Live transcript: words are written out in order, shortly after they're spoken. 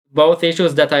both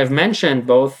issues that I've mentioned,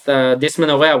 both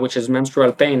dysmenorrhea, which is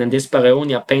menstrual pain, and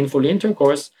dyspareunia, painful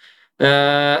intercourse,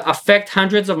 affect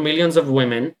hundreds of millions of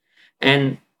women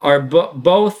and are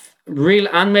both real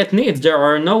unmet needs. There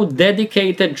are no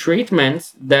dedicated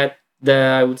treatments that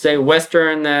I would say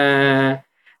Western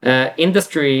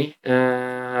industry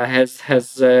has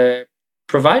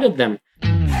provided them.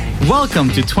 Welcome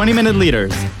to 20-Minute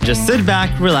Leaders. Just sit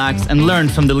back, relax, and learn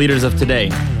from the leaders of today.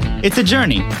 It's a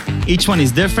journey. Each one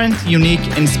is different, unique,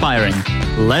 inspiring.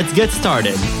 Let's get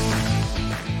started.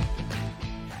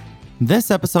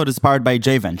 This episode is powered by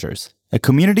J Ventures, a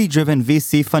community-driven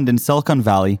VC fund in Silicon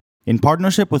Valley in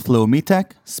partnership with Leumi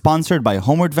Tech, sponsored by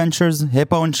Homeward Ventures,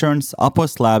 Hippo Insurance,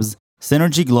 Upwest Labs,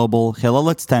 Synergy Global, Hillel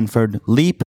at Stanford,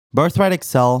 Leap, Birthright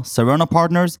Excel, Serona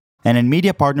Partners, and in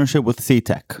media partnership with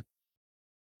C-Tech.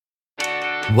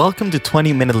 Welcome to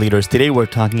 20-Minute Leaders. Today we're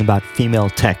talking about female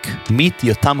tech. Meet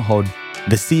Yotam Hod,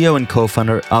 the CEO and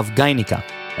co-founder of Gainica,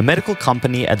 a medical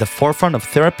company at the forefront of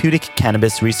therapeutic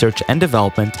cannabis research and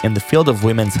development in the field of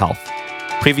women's health.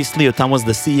 Previously, Yotam was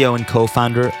the CEO and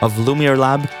co-founder of Lumiere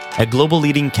Lab, a global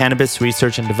leading cannabis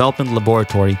research and development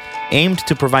laboratory aimed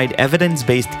to provide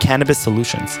evidence-based cannabis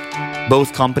solutions.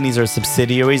 Both companies are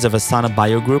subsidiaries of Asana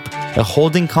Bio Group, a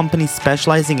holding company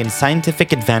specializing in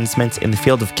scientific advancements in the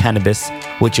field of cannabis,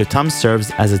 which Yotam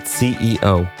serves as its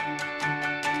CEO.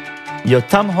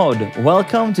 Yotam Hod,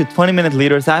 welcome to 20-Minute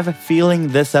Leaders. I have a feeling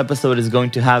this episode is going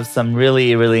to have some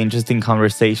really, really interesting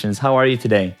conversations. How are you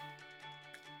today?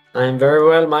 I'm very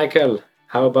well, Michael.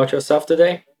 How about yourself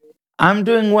today? I'm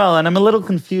doing well, and I'm a little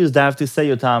confused, I have to say,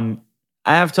 Yotam.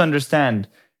 I have to understand,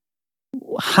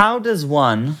 how does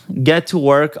one get to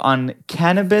work on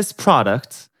cannabis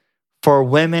products for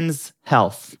women's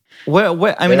health?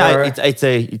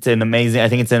 It's an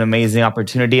amazing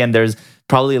opportunity, and there's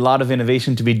probably a lot of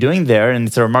innovation to be doing there, and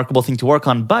it's a remarkable thing to work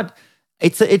on. But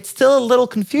it's still a little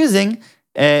confusing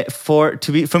for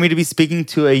me to be speaking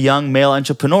to a young male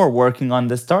entrepreneur working on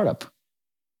this startup.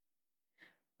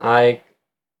 I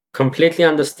completely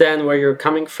understand where you're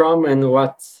coming from and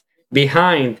what's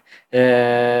behind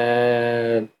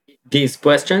these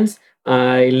questions.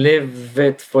 I live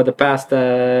it for the past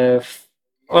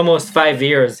almost 5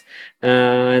 years,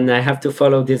 and I have to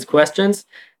follow these questions.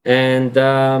 And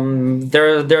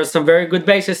there's some very good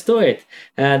basis to it.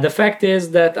 The fact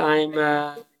is that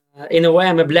in a way,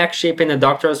 I'm a black sheep in a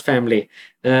doctor's family.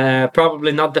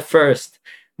 Probably not the first,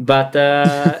 but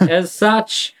as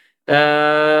such,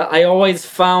 I always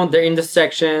found the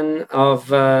intersection of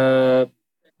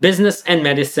business and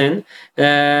medicine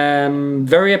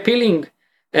very appealing.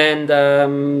 And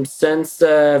since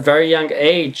a very young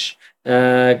age,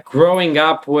 growing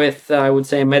up with, I would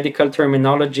say, medical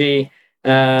terminology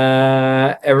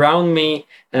around me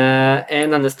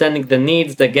and understanding the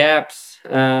needs, the gaps,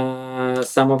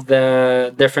 some of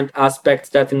the different aspects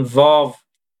that involve,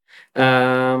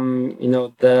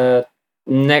 the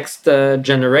next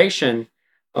generation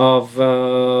of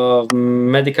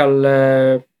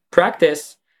medical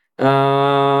practice,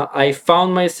 I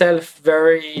found myself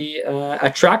very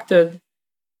attracted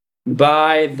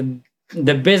by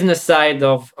the business side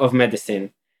of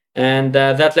medicine. And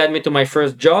that led me to my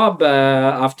first job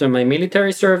after my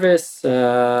military service,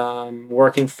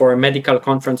 working for a medical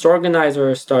conference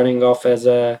organizer, starting off as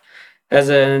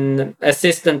an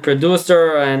assistant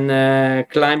producer and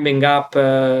climbing up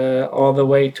all the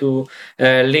way to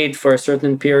lead for a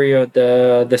certain period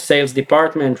the sales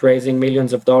department, raising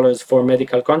millions of dollars for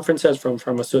medical conferences from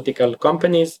pharmaceutical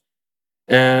companies.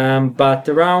 But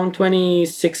around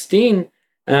 2016,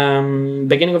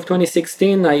 beginning of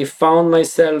 2016, I found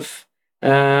myself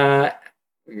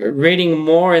reading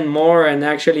more and more and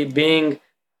actually being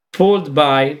pulled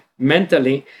by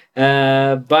mentally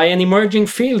by an emerging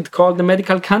field called the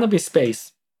medical cannabis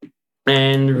space,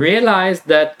 and realized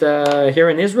that here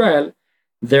in Israel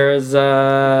there's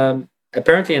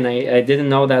apparently, and I didn't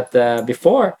know that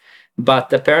before,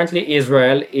 but apparently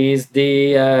Israel is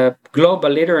the global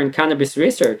leader in cannabis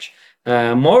research.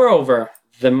 Moreover,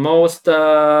 the most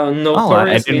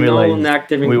notoriously known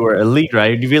active. We were elite,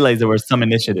 right? You realize there were some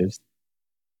initiatives.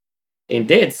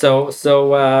 Indeed. So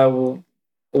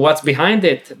what's behind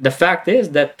it? The fact is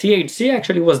that THC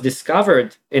actually was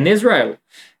discovered in Israel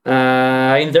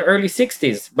in the early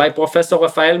 60s by Professor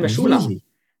Rafael Meshulam.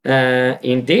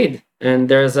 Indeed. And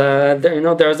there's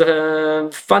a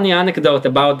funny anecdote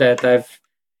about that. I've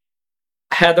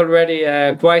had already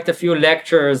quite a few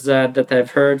lectures that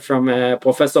I've heard from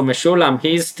Professor Meshulam.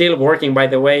 He's still working, by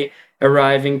the way,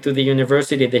 arriving to the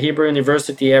university, the Hebrew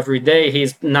University, every day.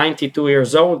 He's 92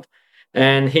 years old,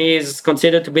 and he is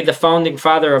considered to be the founding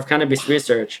father of cannabis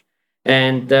research.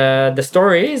 And the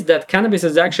story is that cannabis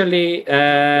is actually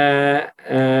an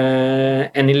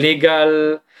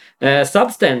illegal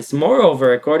substance.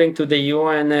 Moreover, according to the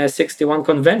UN 61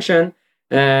 Convention,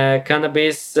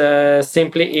 cannabis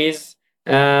simply is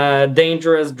a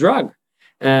dangerous drug.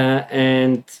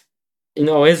 And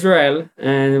Israel,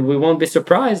 and we won't be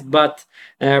surprised, but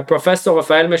Professor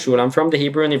Rafael Meshulam from the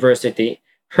Hebrew University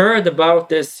heard about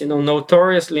this,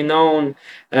 notoriously known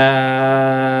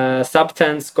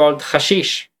substance called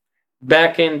hashish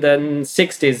back in the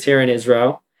 60s here in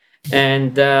Israel.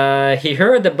 And he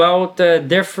heard about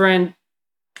different,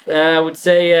 I would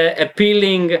say,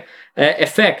 appealing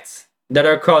effects that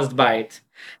are caused by it.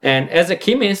 And as a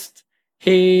chemist,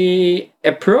 he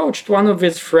approached one of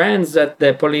his friends at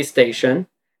the police station,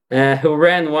 who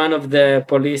ran one of the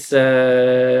police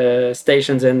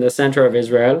stations in the center of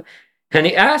Israel. And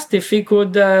he asked if he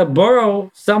could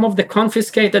borrow some of the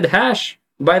confiscated hash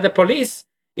by the police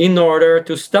in order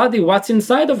to study what's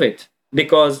inside of it.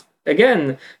 Because,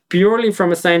 again, purely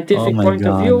from a scientific point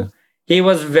of view, he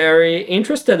was very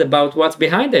interested about what's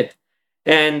behind it.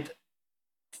 And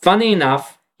funny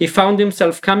enough, he found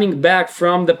himself coming back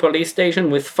from the police station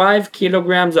with 5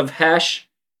 kilograms of hash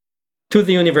to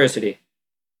the university.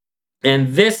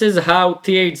 And this is how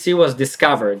THC was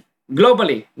discovered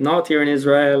globally, not here in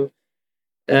Israel.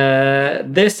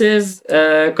 This is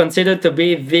considered to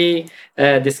be the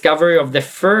discovery of the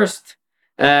first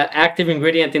active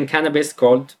ingredient in cannabis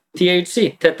called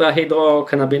THC,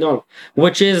 tetrahydrocannabinol,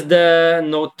 which is the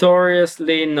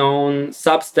notoriously known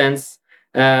substance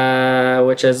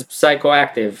which is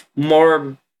psychoactive.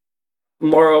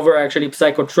 Moreover, actually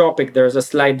psychotropic. There's a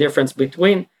slight difference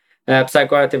between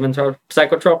psychoactive and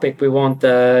psychotropic. We won't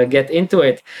get into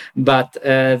it, but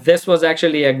this was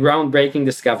actually a groundbreaking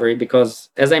discovery because,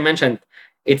 as I mentioned,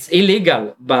 it's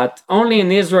illegal, but only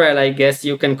in Israel, I guess,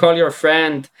 you can call your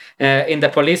friend in the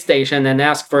police station and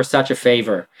ask for such a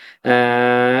favor.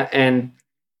 And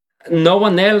no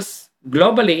one else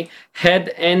globally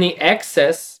had any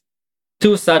access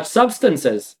to such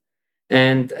substances.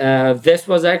 And this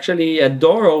was actually a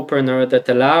door opener that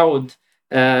allowed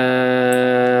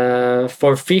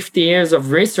for 50 years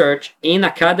of research in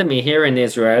academy here in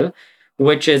Israel,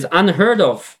 which is unheard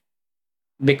of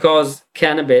because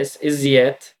cannabis is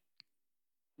yet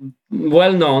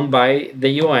well known by the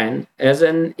UN as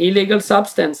an illegal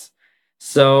substance.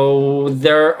 So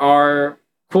there are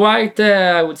quite,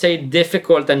 I would say,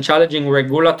 difficult and challenging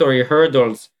regulatory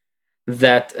hurdles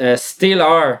that still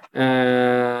are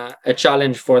a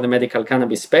challenge for the medical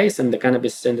cannabis space and the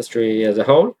cannabis industry as a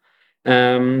whole.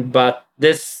 But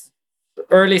this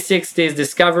early 60s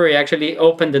discovery actually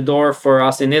opened the door for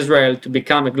us in Israel to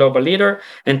become a global leader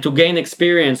and to gain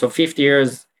experience of 50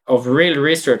 years of real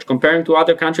research comparing to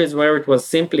other countries where it was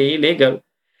simply illegal,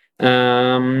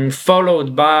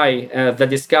 followed by the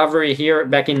discovery here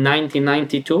back in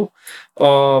 1992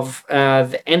 of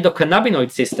the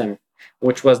endocannabinoid system,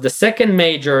 which was the second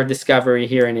major discovery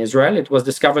here in Israel. It was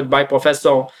discovered by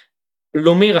Professor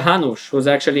Lumir Hanush, who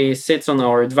actually sits on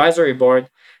our advisory board,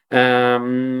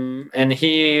 and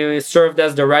he served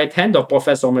as the right hand of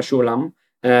Professor Meshulam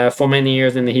for many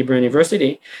years in the Hebrew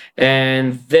University,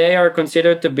 and they are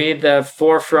considered to be the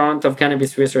forefront of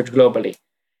cannabis research globally.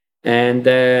 And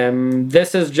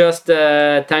this is just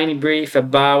a tiny brief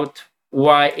about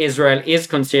why Israel is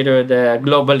considered a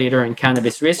global leader in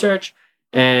cannabis research.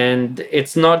 And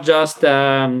it's not just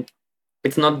a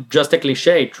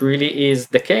cliche. It really is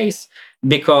the case,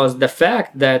 because the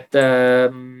fact that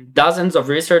dozens of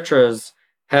researchers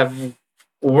have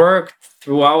worked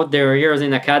throughout their years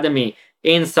in academy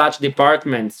in such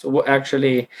departments.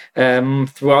 Actually,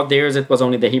 throughout the years, it was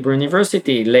only the Hebrew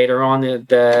University. Later on,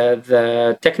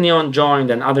 the Technion joined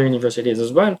and other universities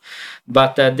as well.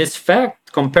 But this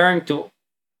fact, comparing to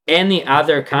any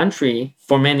other country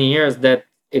for many years that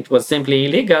it was simply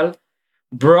illegal,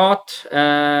 brought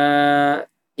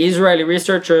Israeli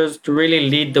researchers to really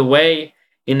lead the way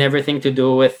in everything to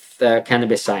do with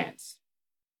cannabis science.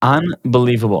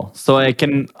 Unbelievable. So I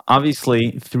can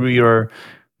obviously, through your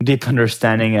deep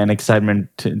understanding and excitement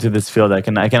to this field, I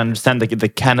can understand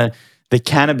the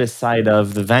cannabis side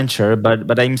of the venture,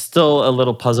 but I'm still a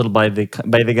little puzzled by the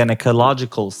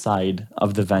gynecological side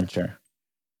of the venture.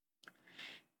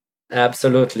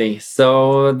 Absolutely.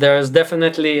 So there's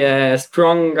definitely a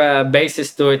strong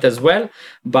basis to it as well.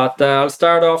 But I'll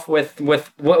start off with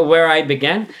where I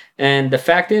began. And the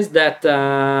fact is that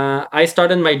I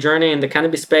started my journey in the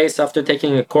cannabis space after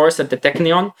taking a course at the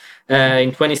Technion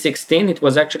in 2016. It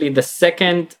was actually the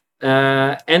second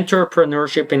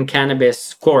entrepreneurship in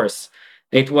cannabis course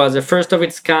It was a first of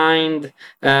its kind,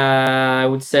 I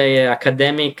would say,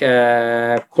 academic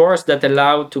course that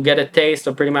allowed to get a taste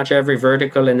of pretty much every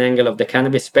vertical and angle of the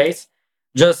cannabis space.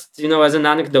 Just, as an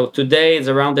anecdote, today is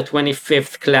around the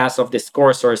 25th class of this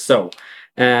course or so.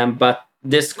 But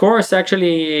this course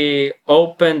actually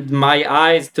opened my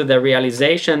eyes to the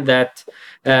realization that,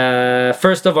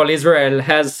 first of all, Israel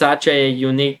has such a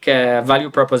unique value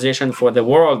proposition for the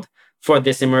world, for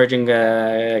this emerging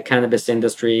cannabis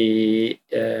industry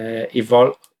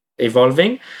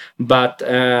evolving. But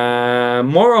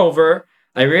moreover,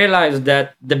 I realized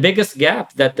that the biggest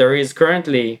gap that there is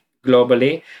currently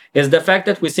globally is the fact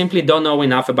that we simply don't know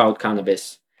enough about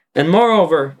cannabis. And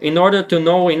moreover, in order to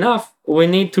know enough, we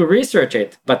need to research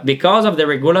it. But because of the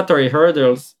regulatory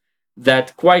hurdles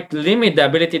that quite limit the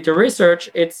ability to research,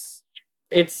 it's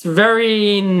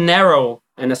very narrow.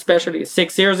 And especially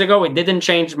 6 years ago, it didn't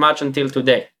change much until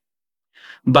today.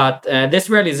 But this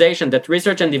realization that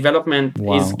research and development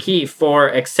is key for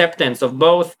acceptance of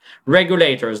both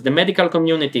regulators, the medical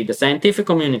community, the scientific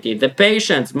community, the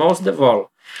patients, most of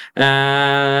all.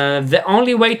 The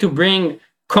only way to bring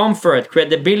comfort,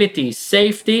 credibility,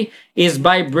 safety is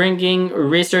by bringing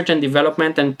research and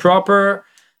development and proper,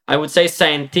 I would say,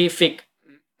 scientific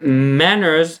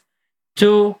manners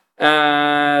to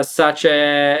such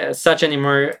an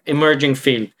emerging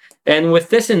field. And with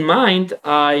this in mind,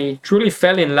 I truly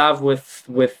fell in love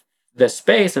with the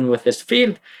space and with this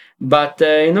field. But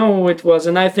it was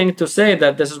a nice thing to say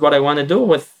that this is what I want to do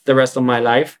with the rest of my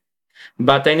life.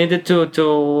 But I needed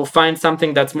to find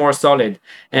something that's more solid.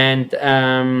 And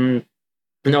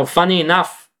funny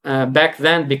enough, back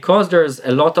then, because there's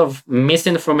a lot of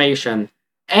misinformation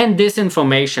and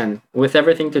disinformation with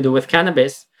everything to do with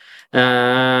cannabis,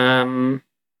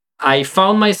 I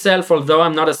found myself, although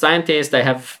I'm not a scientist, I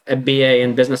have a BA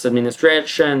in business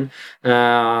administration.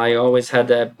 I always had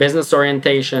a business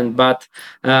orientation, but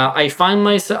I found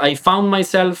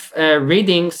myself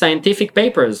reading scientific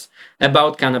papers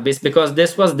about cannabis because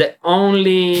this was the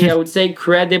only, I would say,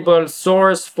 credible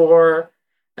source for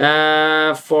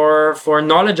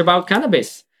knowledge about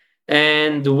cannabis.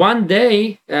 And one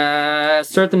day, a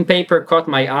certain paper caught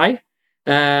my eye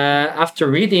after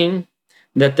reading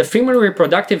that the female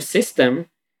reproductive system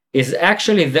is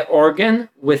actually the organ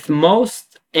with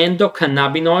most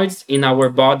endocannabinoids in our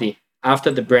body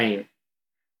after the brain.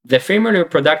 The female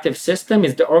reproductive system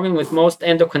is the organ with most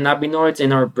endocannabinoids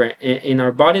in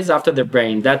our bodies after the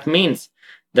brain. That means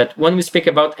that when we speak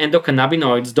about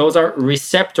endocannabinoids, those are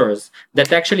receptors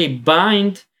that actually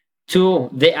bind to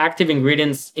the active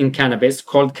ingredients in cannabis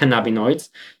called cannabinoids.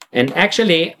 And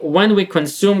actually, when we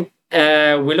consume,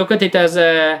 we look at it as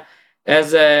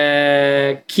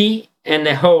a key and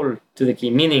a hole to the key,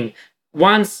 meaning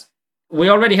once we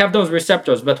already have those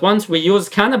receptors, but once we use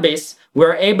cannabis,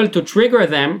 we're able to trigger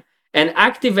them and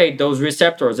activate those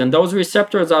receptors. And those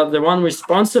receptors are the one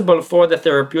responsible for the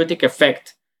therapeutic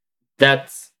effect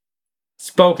that's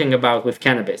spoken about with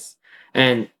cannabis.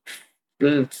 And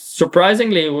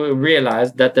surprisingly, we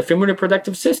realized that the female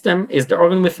reproductive system is the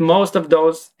organ with most of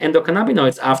those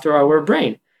endocannabinoids after our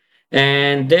brain.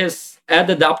 And this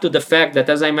added up to the fact that,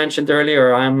 as I mentioned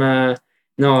earlier,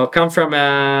 come from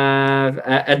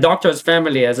a doctor's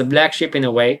family as a black sheep in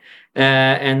a way.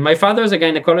 And my father is a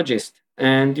gynecologist.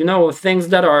 And, things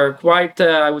that are quite,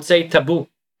 I would say, taboo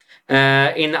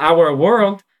in our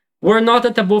world were not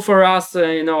a taboo for us,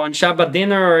 on Shabbat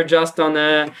dinner or just on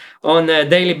a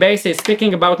daily basis.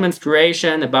 Speaking about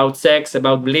menstruation, about sex,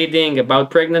 about bleeding, about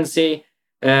pregnancy,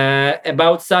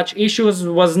 about such issues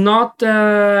was not,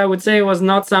 I would say, was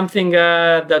not something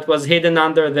that was hidden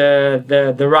under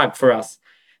the rug for us.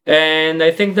 And I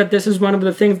think that this is one of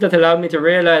the things that allowed me to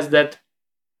realize that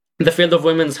the field of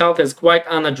women's health is quite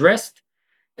unaddressed.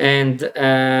 And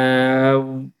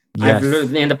Yes.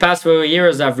 in the past few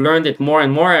years, I've learned it more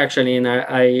and more, actually. And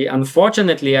I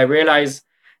unfortunately, I realize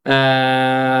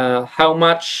how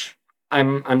much,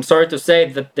 I'm sorry to say,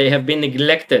 that they have been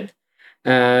neglected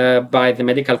by the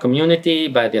medical community,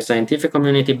 by the scientific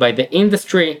community, by the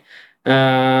industry,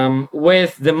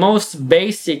 with the most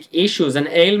basic issues and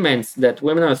ailments that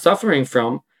women are suffering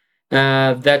from,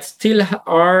 that still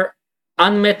are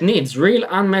unmet needs, real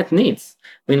unmet needs.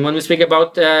 I mean, when we speak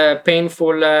about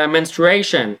painful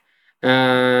menstruation,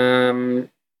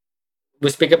 we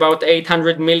speak about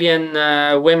 800 million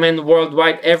women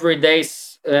worldwide every day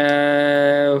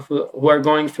who are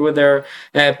going through their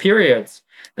periods.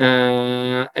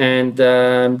 And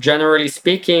generally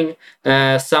speaking,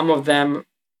 some of them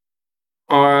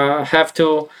have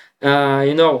to,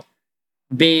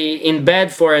 be in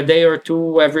bed for a day or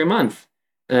two every month.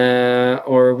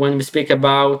 or when we speak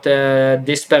about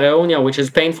dyspareunia, which is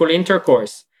painful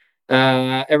intercourse.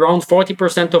 Around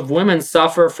 40% of women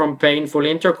suffer from painful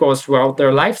intercourse throughout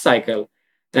their life cycle.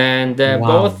 And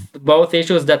Wow. both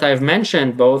issues that I've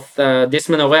mentioned, both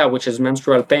dysmenorrhea, which is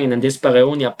menstrual pain, and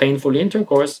dyspareunia, painful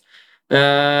intercourse,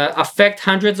 affect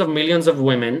hundreds of millions of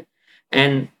women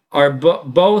and are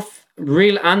both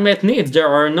real unmet needs. There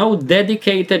are no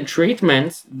dedicated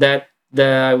treatments that the,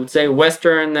 I would say,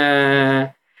 Western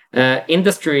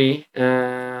industry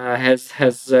has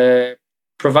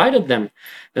provided them.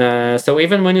 So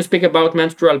even when you speak about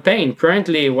menstrual pain,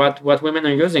 currently what women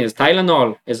are using is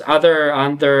Tylenol, is other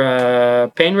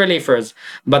pain relievers,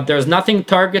 but there's nothing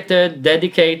targeted,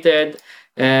 dedicated,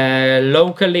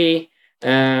 locally,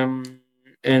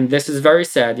 and this is very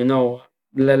sad.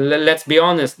 Let's be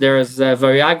honest. There's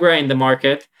Viagra in the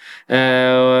market,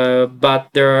 but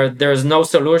there's no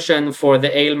solution for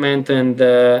the ailment and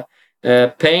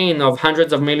pain of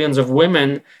hundreds of millions of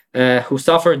women who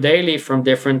suffer daily from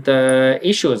different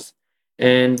issues.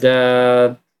 And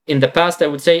in the past, I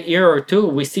would say, year or two,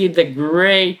 we see the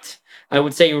great, I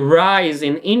would say, rise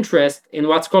in interest in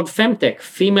what's called femtech,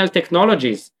 female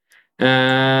technologies.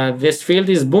 This field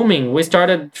is booming. We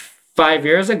started 5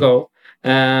 years ago,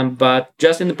 but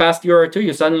just in the past year or two,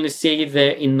 you suddenly see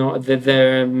the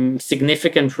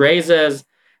significant raises,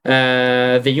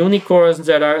 the unicorns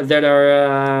that are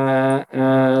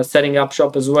setting up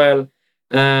shop as well,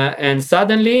 and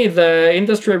suddenly the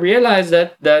industry realizes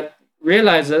that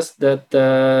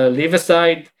leave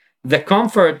aside the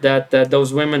comfort that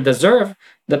those women deserve,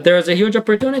 that there is a huge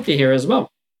opportunity here as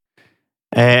well.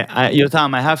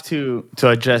 Yotam, I have to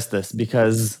address this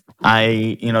because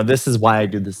this is why I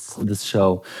do this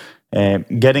show,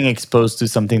 getting exposed to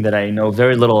something that I know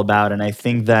very little about, and I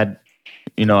think that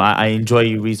I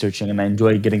enjoy researching and I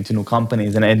enjoy getting to know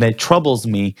companies, and it troubles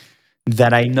me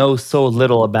that I know so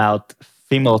little about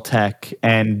female tech,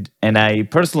 and I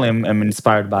personally am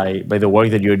inspired by the work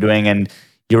that you're doing and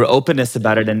your openness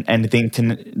about it, and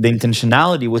the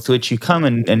intentionality with which you come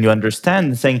and you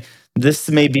understand, saying this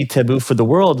may be taboo for the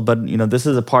world, but this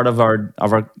is a part of our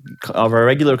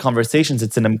regular conversations.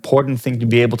 It's an important thing to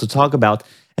be able to talk about.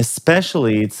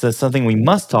 Especially, it's something we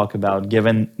must talk about,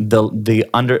 given the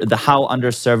how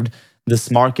underserved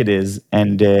this market is,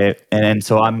 and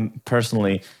so I'm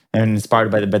personally inspired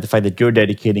by the fact that you're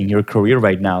dedicating your career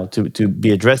right now to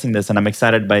be addressing this, and I'm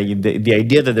excited by the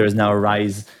idea that there is now a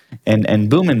rise and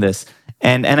boom in this,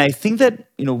 and I think that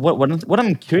what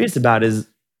I'm curious about is,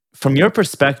 from your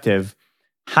perspective,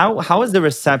 how is the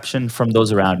reception from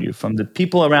those around you, from the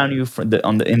people around you,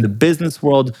 in the business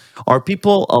world? Are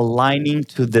people aligning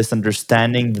to this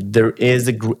understanding that there is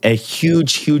a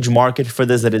huge market for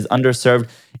this that is underserved,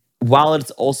 while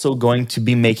it's also going to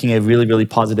be making a really, really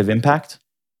positive impact?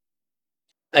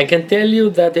 I can tell you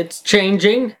that it's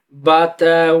changing, but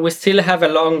we still have a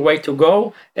long way to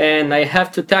go. And I have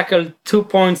to tackle 2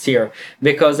 points here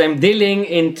because I'm dealing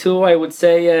in two, I would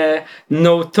say,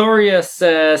 notorious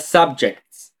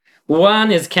subjects. One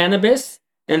is cannabis,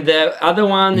 and the other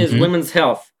one is women's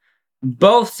health.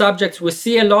 Both subjects, we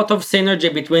see a lot of synergy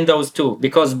between those two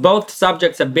because both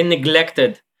subjects have been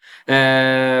neglected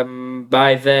by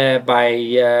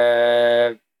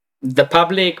the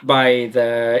public, by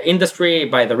the industry,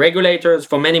 by the regulators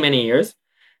for many years.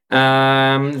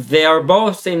 They are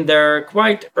both in their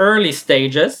quite early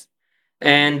stages,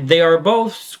 and they are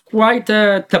both quite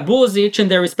taboos each in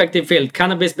their respective field.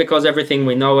 Cannabis because everything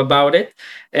we know about it,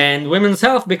 and women's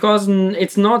health because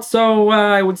it's not so,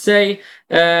 I would say,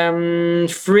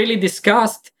 freely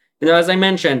discussed. As I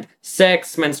mentioned,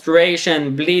 sex,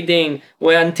 menstruation, bleeding.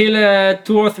 Well, until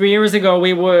 2 or 3 years ago,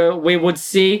 we would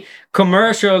see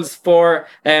commercials for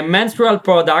menstrual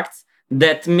products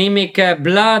that mimic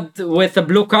blood with a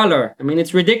blue color. I mean,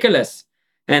 it's ridiculous.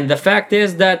 And the fact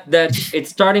is that it's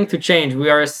starting to change.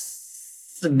 We are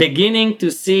beginning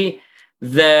to see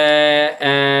the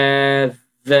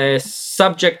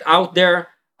subject out there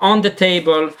on the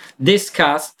table,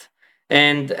 discussed,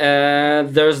 and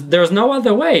there's no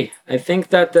other way. I think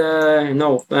that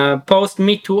post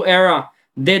Me Too era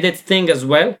did its thing as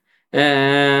well,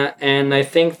 and I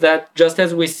think that just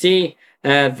as we see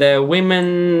the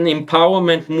women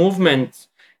empowerment movement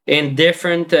in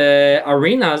different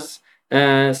arenas.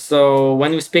 So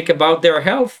when we speak about their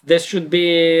health, this should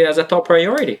be as a top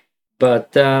priority.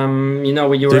 But you So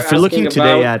were if you're looking asking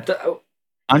today about. at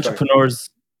entrepreneurs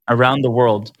around the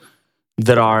world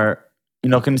that are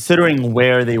considering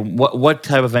where what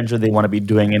type of venture they want to be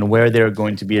doing and where they're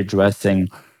going to be addressing,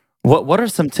 what are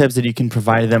some tips that you can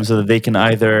provide them so that they can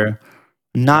either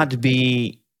not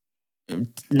be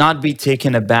not be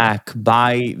taken aback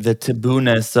by the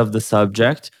tabooness of the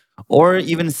subject, or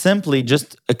even simply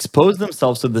just expose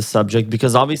themselves to the subject,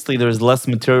 because obviously there's less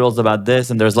materials about this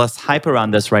and there's less hype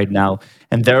around this right now,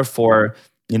 and therefore,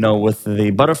 with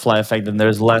the butterfly effect, then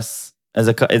there's less as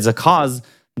a cause,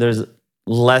 there's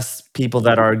less people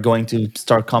that are going to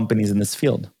start companies in this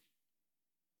field.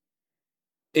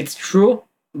 It's true,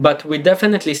 but we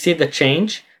definitely see the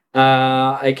change.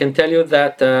 I can tell you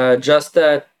that just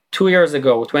 2 years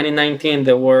ago, 2019,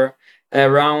 there were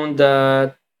around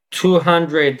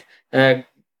 200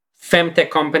 femtech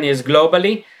companies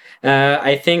globally.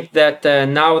 I think that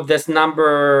now this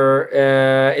number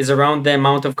is around the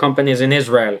amount of companies in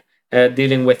Israel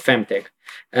dealing with femtech.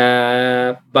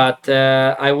 But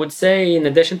I would say, in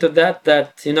addition to that,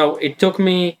 it took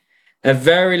me a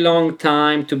very long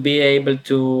time to be able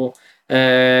to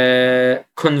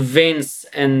convince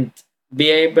and be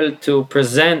able to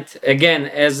present again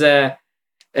as a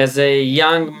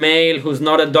young male who's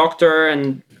not a doctor,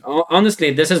 and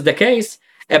honestly this is the case,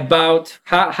 about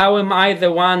how am I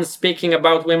the one speaking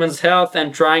about women's health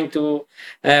and trying to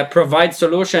provide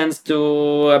solutions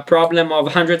to a problem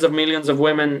of hundreds of millions of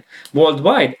women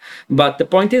worldwide. But the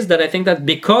point is that I think that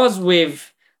because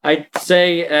I'd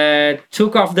say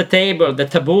took off the table the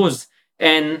taboos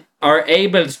and are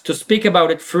able to speak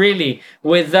about it freely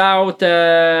without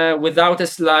a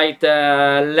slight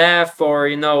laugh or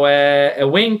a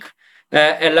wink,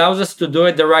 allows us to do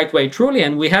it the right way, truly.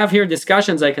 And we have here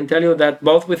discussions, I can tell you, that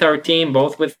both with our team,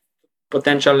 both with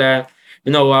potential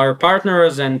our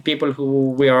partners and people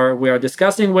who we are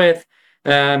discussing with,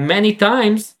 many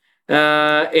times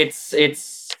it's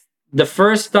the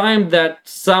first time that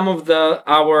some of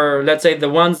our, let's say, the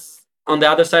ones on the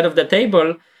other side of the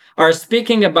table are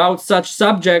speaking about such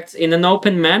subjects in an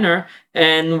open manner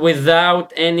and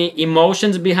without any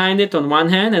emotions behind it on one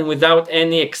hand, and without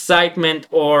any excitement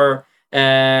or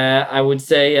I would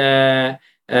say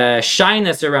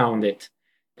shyness around it.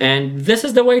 And this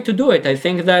is the way to do it. I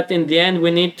think that in the end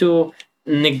we need to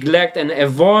neglect and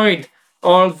avoid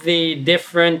all the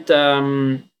different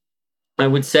I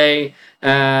would say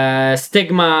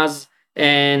stigmas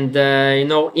and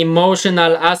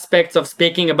emotional aspects of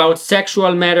speaking about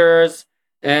sexual matters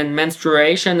and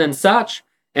menstruation and such.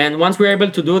 And once we're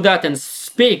able to do that and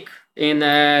speak in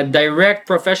a direct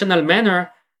professional manner,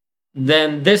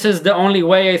 then this is the only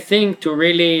way, I think, to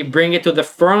really bring it to the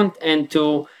front and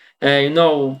to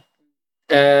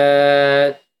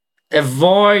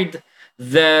avoid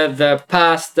the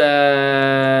past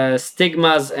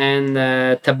stigmas and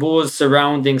taboos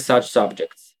surrounding such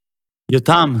subjects.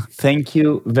 Yotam, thank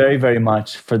you very, very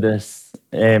much for this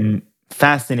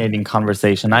fascinating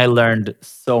conversation. I learned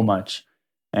so much,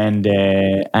 and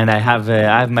I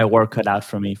have my work cut out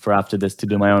for me for after this to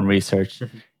do my own research.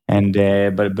 And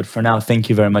but for now, thank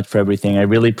you very much for everything. I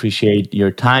really appreciate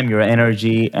your time, your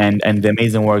energy, and the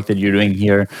amazing work that you're doing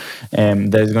here.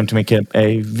 That is going to make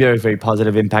a very, very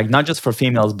positive impact, not just for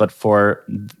females, but for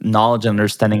knowledge and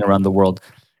understanding around the world.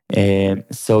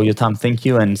 So, Yotam, thank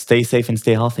you, and stay safe and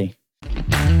stay healthy.